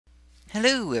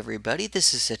Hello everybody,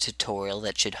 this is a tutorial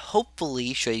that should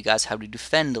hopefully show you guys how to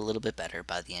defend a little bit better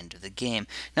by the end of the game.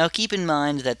 Now keep in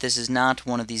mind that this is not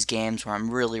one of these games where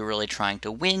I'm really trying to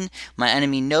win. My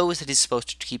enemy knows that he's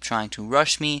supposed to keep trying to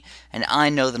rush me, and I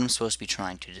know that I'm supposed to be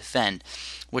trying to defend.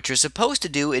 What you're supposed to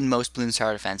do in most Bloons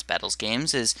Tower Defense Battles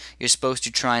games is you're supposed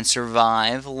to try and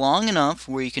survive long enough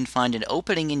where you can find an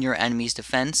opening in your enemy's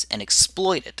defense and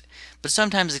exploit it. But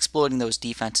sometimes exploiting those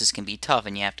defenses can be tough,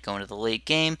 and you have to go into the late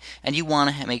game, and you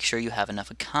want to make sure you have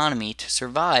enough economy to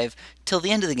survive till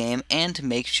the end of the game, and to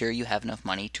make sure you have enough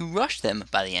money to rush them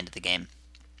by the end of the game.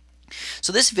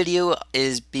 So this video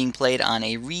is being played on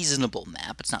a reasonable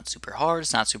map. It's not super hard,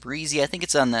 it's not super easy. I think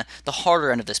it's on the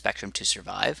harder end of the spectrum to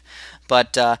survive.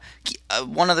 But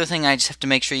one other thing I just have to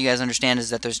make sure you guys understand is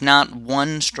that there's not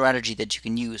one strategy that you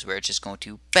can use where it's just going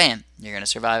to, bam, you're going to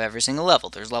survive every single level.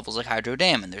 There's levels like Hydro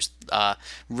Dam, and there's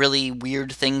really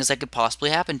weird things that could possibly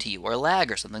happen to you, or lag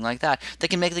or something like that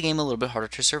can make the game a little bit harder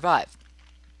to survive.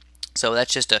 So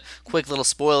that's just a quick little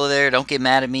spoiler there. Don't get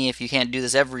mad at me if you can't do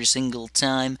this every single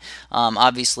time.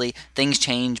 Obviously, things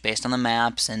change based on the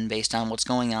maps and based on what's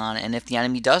going on. And if the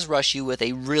enemy does rush you with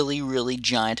a really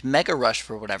giant mega rush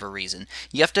for whatever reason,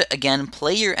 you have to, again,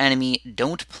 play your enemy.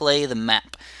 Don't play the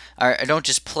map. Or don't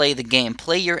just play the game.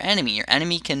 Play your enemy. Your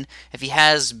enemy can, if he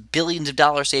has billions of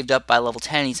dollars saved up by level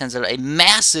 10, he sends out a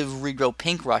massive regrow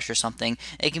pink rush or something,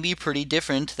 it can be pretty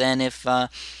different than if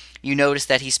you notice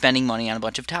that he's spending money on a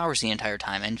bunch of towers the entire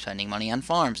time and spending money on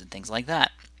farms and things like that.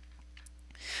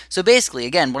 So basically,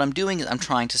 again, what I'm doing is I'm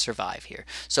trying to survive here.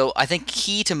 So I think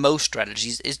key to most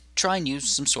strategies is try and use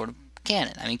some sort of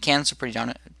cannon. I mean, cannons are pretty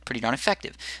darn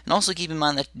effective. And also keep in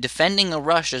mind that defending a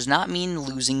rush does not mean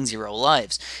losing 0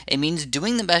 lives. It means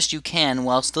doing the best you can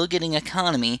while still getting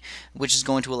economy, which is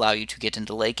going to allow you to get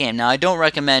into the late game. Now, I don't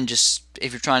recommend just,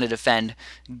 if you're trying to defend,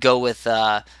 go with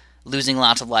losing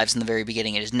lots of lives in the very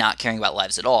beginning. It is not caring about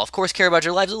lives at all. Of course, care about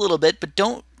your lives a little bit, but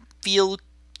don't feel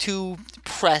too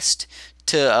pressed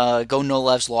to go no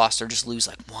lives lost or just lose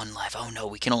like 1 life. Oh no,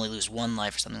 we can only lose 1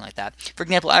 life or something like that. For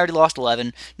example, I already lost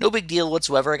 11. No big deal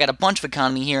whatsoever. I got a bunch of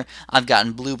economy here. I've gotten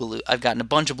a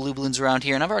bunch of blue balloons around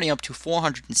here, and I've already up to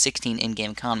 416 in-game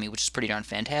economy, which is pretty darn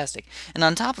fantastic. And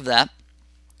on top of that,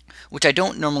 which I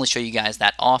don't normally show you guys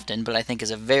that often, but I think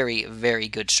is a very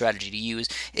good strategy to use,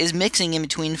 is mixing in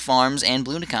between farms and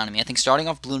balloon economy. I think starting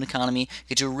off balloon economy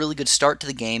gets you a really good start to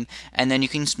the game, and then you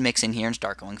can mix in here and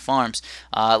start going farms.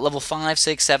 Level 5,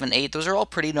 6, 7, 8, those are all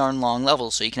pretty darn long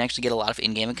levels, so you can actually get a lot of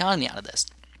in-game economy out of this.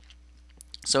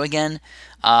 So again,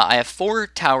 I have 4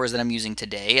 towers that I'm using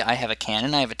today. I have a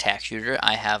cannon, I have a tack shooter,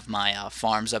 I have my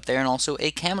farms up there, and also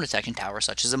a camo detection tower,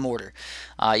 such as a mortar.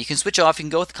 You can switch off, you can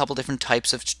go with a couple different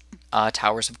types of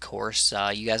towers, of course.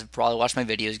 You guys have probably watched my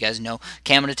videos. You guys know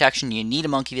camo detection, you need a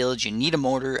monkey village, you need a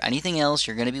mortar. Anything else,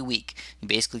 you're going to be weak. You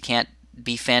basically can't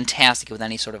be fantastic with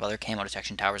any sort of other camo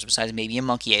detection towers besides maybe a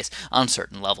monkey ace on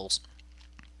certain levels.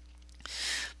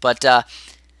 But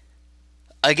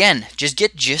again, just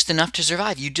get just enough to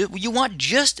survive. You want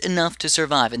just enough to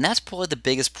survive, and that's probably the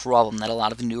biggest problem that a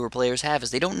lot of newer players have,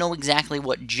 is they don't know exactly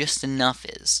what just enough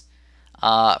is.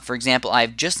 For example, I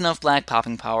have just enough black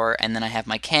popping power, and then I have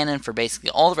my cannon for basically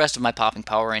all the rest of my popping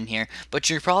power in here, but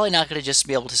you're probably not going to just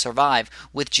be able to survive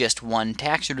with just one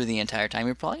tack shooter the entire time.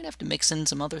 You're probably going to have to mix in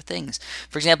some other things.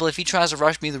 For example, if he tries to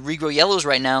rush me with regrow yellows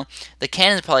right now, the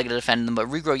cannon's probably going to defend them, but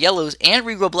regrow yellows and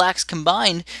regrow blacks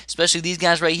combined, especially these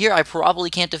guys right here, I probably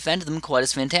can't defend them quite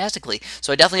as fantastically.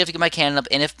 So I definitely have to get my cannon up,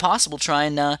 and if possible, try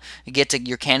and get to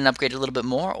your cannon upgraded a little bit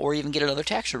more, or even get another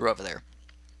tack shooter over there.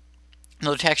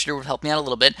 Another tack shooter would help me out a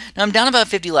little bit. Now, I'm down about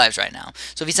 50 lives right now.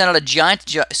 So if he sent out a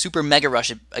giant, super mega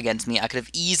rush against me, I could have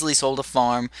easily sold a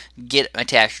farm, get my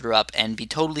tack shooter up, and be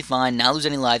totally fine, not lose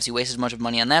any lives. He wasted a bunch of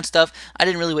money on that stuff. I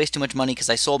didn't really waste too much money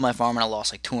because I sold my farm and I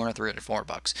lost like 200, 300, 400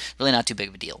 bucks. Really not too big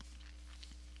of a deal.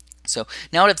 So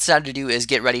now what I've decided to do is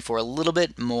get ready for a little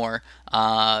bit more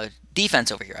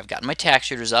defense over here. I've gotten my tack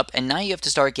shooters up, and now you have to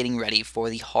start getting ready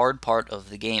for the hard part of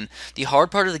the game. The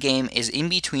hard part of the game is in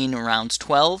between rounds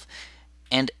 12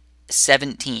 and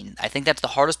 17. I think that's the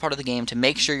hardest part of the game, to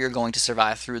make sure you're going to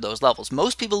survive through those levels.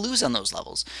 Most people lose on those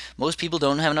levels. Most people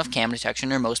don't have enough camo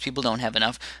detection, or most people don't have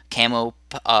enough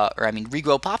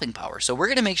regrow popping power. So we're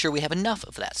going to make sure we have enough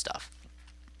of that stuff.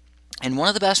 And one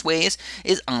of the best ways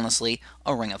is, honestly,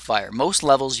 a Ring of Fire. Most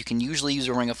levels, you can usually use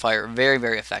a Ring of Fire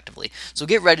very effectively. So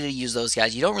get ready to use those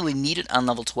guys. You don't really need it on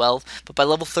level 12, but by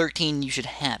level 13, you should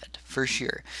have it, for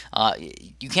sure.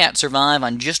 You can't survive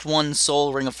on just one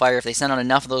sole Ring of Fire. If they send out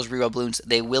enough of those reroll balloons,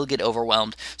 they will get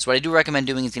overwhelmed. So what I do recommend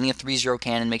doing is getting a 3-0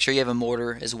 cannon, make sure you have a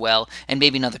mortar as well, and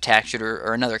maybe another tack shooter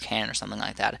or another cannon or something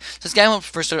like that. So this guy went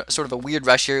for sort of a weird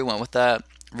rush here. He went with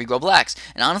regrow blacks.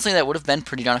 And honestly, that would have been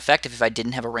pretty darn effective if I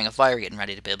didn't have a Ring of Fire getting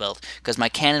ready to be built, because my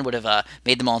cannon would have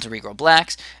made them all into regrow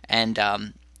blacks, and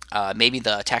maybe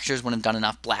the textures wouldn't have done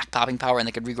enough black popping power, and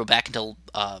they could regrow back into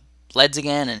leads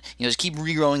again, and just keep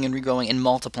regrowing and regrowing and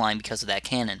multiplying because of that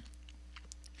cannon.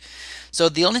 So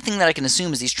the only thing that I can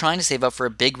assume is he's trying to save up for a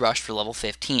big rush for level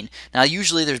 15. Now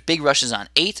usually there's big rushes on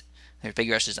 8, there's big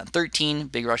rushes on 13,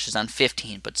 big rushes on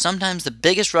 15, but sometimes the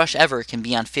biggest rush ever can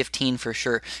be on 15 for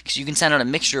sure, because you can send out a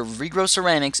mixture of regrow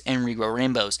ceramics and regrow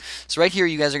rainbows. So right here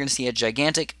you guys are going to see a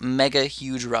gigantic, mega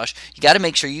huge rush. You got to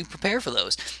make sure you prepare for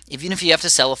those. Even if you have to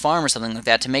sell a farm or something like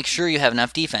that to make sure you have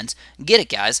enough defense, get it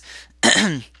guys.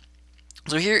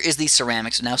 So here is the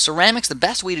ceramics. Now ceramics, the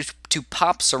best way to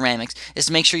pop ceramics is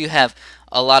to make sure you have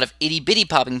a lot of itty-bitty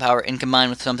popping power and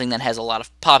combine with something that has a lot of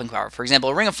popping power. For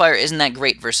example, a Ring of Fire isn't that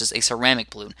great versus a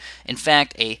ceramic balloon. In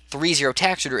fact, a 3-0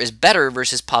 tack shooter is better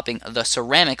versus popping the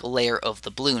ceramic layer of the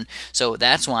balloon. So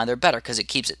that's why they're better, because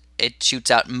it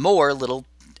shoots out more little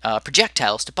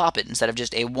projectiles to pop it instead of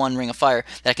just a 1 Ring of Fire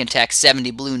that can attack 70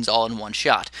 balloons all in one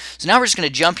shot. So now we're just going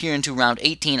to jump here into round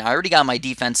 18. I already got my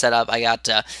defense set up. I got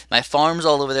my farms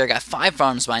all over there. I got 5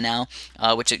 farms by now,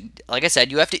 which, like I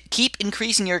said, you have to keep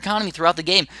increasing your economy throughout the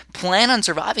game. Plan on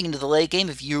surviving into the late game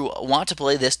if you want to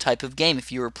play this type of game.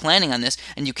 If you are planning on this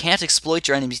and you can't exploit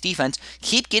your enemy's defense,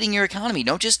 keep getting your economy.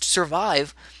 Don't just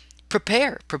survive.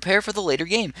 Prepare for the later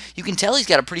game. You can tell he's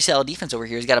got a pretty solid defense over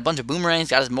here. He's got a bunch of boomerangs,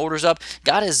 got his mortars up,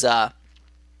 got his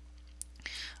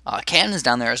cannons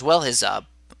down there as well, his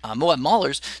Moab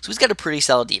Maulers, so he's got a pretty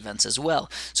solid defense as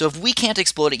well. So if we can't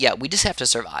explode it yet, we just have to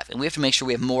survive, and we have to make sure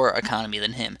we have more economy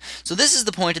than him. So this is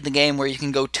the point in the game where you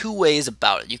can go 2 ways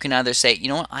about it. You can either say, you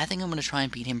know what, I think I'm going to try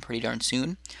and beat him pretty darn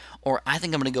soon, or I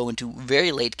think I'm going to go into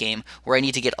very late game where I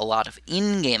need to get a lot of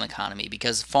in-game economy,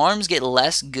 because farms get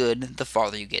less good the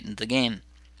farther you get into the game.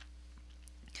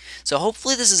 So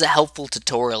hopefully this is a helpful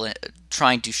tutorial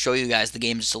trying to show you guys the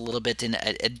game just a little bit in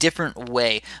a different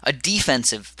way, a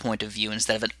defensive point of view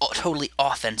instead of a totally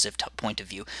offensive point of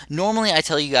view. Normally I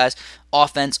tell you guys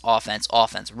offense, offense,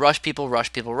 offense. Rush people,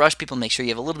 rush people, rush people, make sure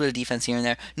you have a little bit of defense here and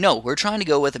there. No, we're trying to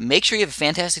go with make sure you have a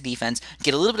fantastic defense,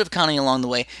 get a little bit of economy along the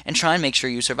way, and try and make sure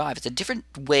you survive. It's a different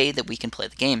way that we can play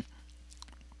the game.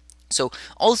 So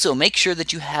also make sure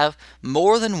that you have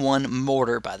more than 1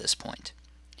 mortar by this point,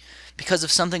 because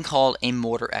of something called a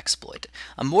mortar exploit.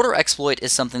 A mortar exploit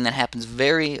is something that happens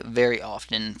very, very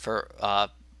often for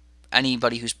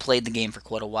anybody who's played the game for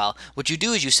quite a while. What you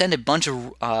do is you send a bunch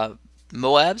of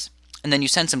Moabs, and then you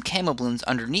send some camo balloons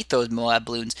underneath those Moab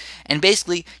balloons, and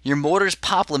basically your mortar's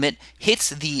pop limit hits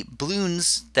the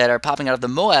balloons that are popping out of the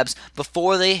Moabs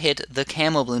before they hit the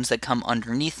camo balloons that come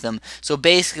underneath them. So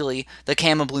basically the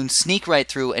camo balloons sneak right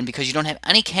through, and because you don't have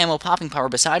any camo popping power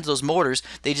besides those mortars,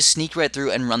 they just sneak right through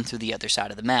and run through the other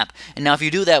side of the map. And now if you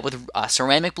do that with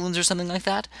ceramic balloons or something like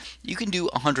that, you can do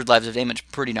 100 lives of damage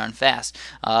pretty darn fast.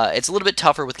 It's a little bit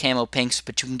tougher with camo pinks,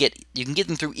 but you can get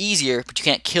them through easier, but you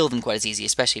can't kill them quite as easy,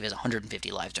 especially if it's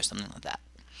 150 lives or something like that.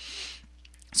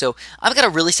 So I've got a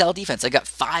really solid defense. I got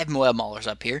 5 Moab Maulers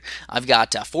up here. I've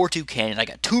got 4 2 cannon. I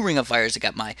got 2 Ring of Fires. I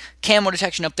got my camo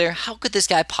detection up there. How could this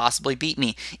guy possibly beat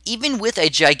me? Even with a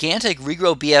gigantic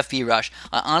regrow BFB rush,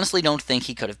 I honestly don't think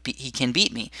he can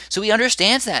beat me. So he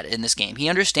understands that in this game. He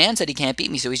understands that he can't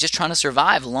beat me, so he's just trying to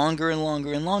survive longer and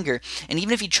longer and longer. And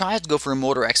even if he tries to go for a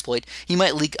mortar exploit, I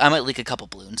might leak a couple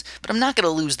balloons. But I'm not going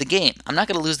to lose the game. I'm not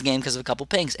going to lose the game because of a couple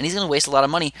pinks. And he's going to waste a lot of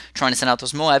money trying to send out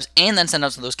those Moabs and then send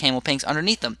out those camo pinks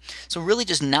underneath them. So really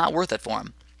just not worth it for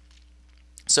him.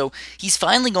 So he's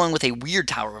finally going with a weird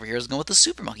tower over here. He's going with the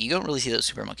super monkey. You don't really see those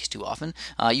super monkeys too often.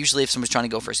 Usually if someone's trying to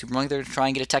go for a super monkey, they're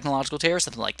trying to get a technological tear or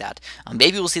something like that.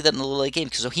 Maybe we'll see that in the late game,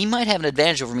 because so he might have an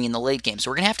advantage over me in the late game. So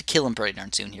we're going to have to kill him pretty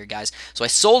darn soon here, guys. So I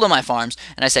sold all my farms,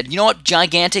 and I said, you know what,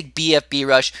 gigantic BFB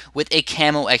rush with a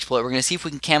camo exploit. We're going to see if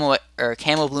we can camo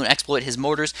balloon exploit his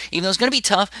mortars. Even though it's going to be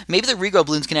tough, maybe the regrow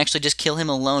balloons can actually just kill him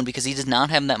alone, because he does not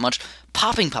have that much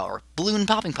popping power, balloon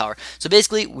popping power. So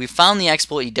basically, we found the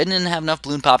exploit. He didn't have enough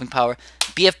balloon popping power.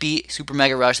 BFB, Super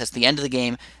Mega Rush, that's the end of the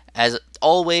game. As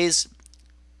always,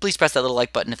 please press that little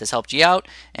like button if this helped you out,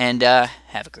 and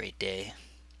have a great day.